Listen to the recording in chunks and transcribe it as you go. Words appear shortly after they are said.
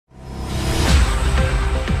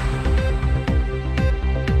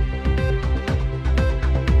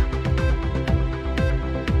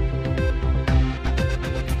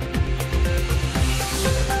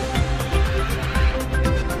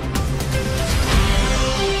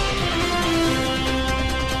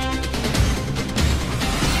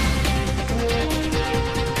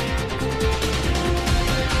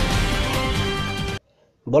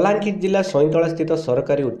बलांगीर जिला सईतला स्थित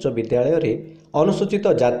सरकारी उच्च विद्यालय रे अनुसूचित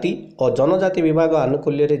जाति और जनजाति विभाग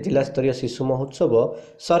आनुकूल्य जिला स्तरीय शिशु महोत्सव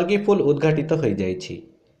सर्गी फुल उद्घाटित हो जाइछि।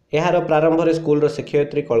 एहार प्रारंभ में स्कूल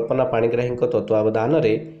शिक्षयित्री कल्पना पाणिग्राही तत्वावधान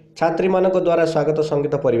में छात्री मानक द्वारा स्वागत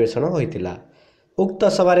संगीत परिवेषण होइतिला। उक्त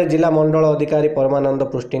सभारे जिला मंडल अधिकारी परमानंद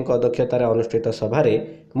पृष्टि अध्यक्षतार अनुष्ठित सभारे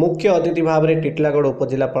मुख्य अतिथि भाव में टिटलागढ़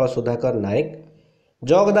उपजिलापाल सुधाकर नायक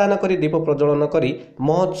योगदान करी दीप प्रज्वलन करी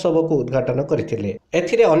महोत्सव को उद्घाटन करथिले।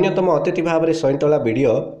 एथिरे अन्यतम अतिथि भाव में सईतला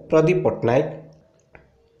बीडीओ प्रदीप पट्टनायक,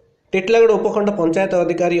 टिटलागढ़ उपखंड पंचायत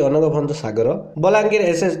अधिकारी अनग भंज सागर, बलांगीर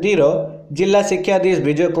एसएसडी रो जिला शिक्षाधीश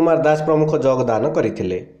विजय कुमार दास प्रमुख योगदान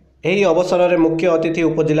करथिले। एही अवसर में मुख्य अतिथि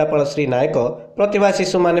उपजिलापाल श्री नायक प्रतिभा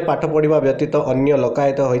शिशु माने पाठ पढ़ा व्यतीत अन्य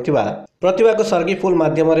लोकायत होइतिबा प्रतिभा को सर्गी फुल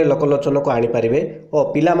माध्यम लोकलोचन को आनीपारे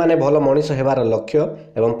और पिला माने भल मनीष हेबार लक्ष्य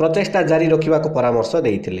एवं प्रचेष्टा जारी रखा परामर्श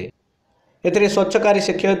देइथिले। एथिरे स्वच्छकारी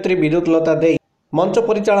शिक्षयित्री विद्युत लता दे मंच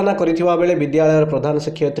परिचालना करिथिबा बेले विद्यालय प्रधान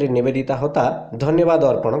शिक्षयित्री निवेदिता होता धन्यवाद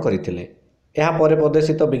अर्पण करथिले। यहाँ पर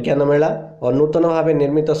प्रदर्शित विज्ञान मेला और नूतन भाव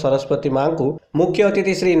निर्मित सरस्वती मां को मुख्य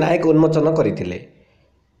अतिथि श्री नायक उन्मोचन करथिले।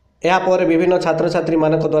 यापर विभिन्न छात्र छात्री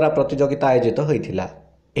मानक द्वारा प्रतियोगिता आयोजित होइथिला।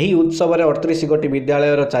 एही उत्सव में 38 गोटी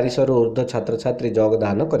विद्यालयर 400 रु ऊर्ध्व छात्र छात्री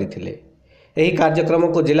योगदान करथिले। एही कार्यक्रम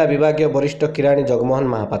को जिला विभागीय वरिष्ठ किराणी जगमोहन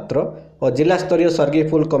महापात्र और जिला स्तरीय सर्गी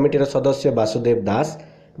फुल कमिटीर सदस्य वासुदेव दास,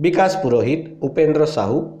 विकास पुरोहित, उपेन्द्र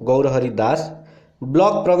साहू, गौरहरी दास,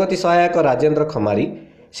 ब्लॉक प्रगति सहायक राजेन्द्र खमारी,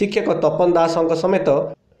 शिक्षक तपन दास समेत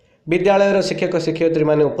विद्यालयर शिक्षक शिक्षयित्री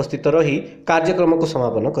माने उपस्थित रही कार्यक्रम को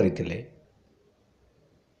समापन करथिले।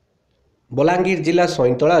 बलांगीर जिला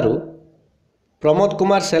सईतलारू प्रमोद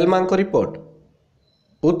कुमार सेलमा रिपोर्ट,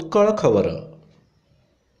 उत्कल खबर।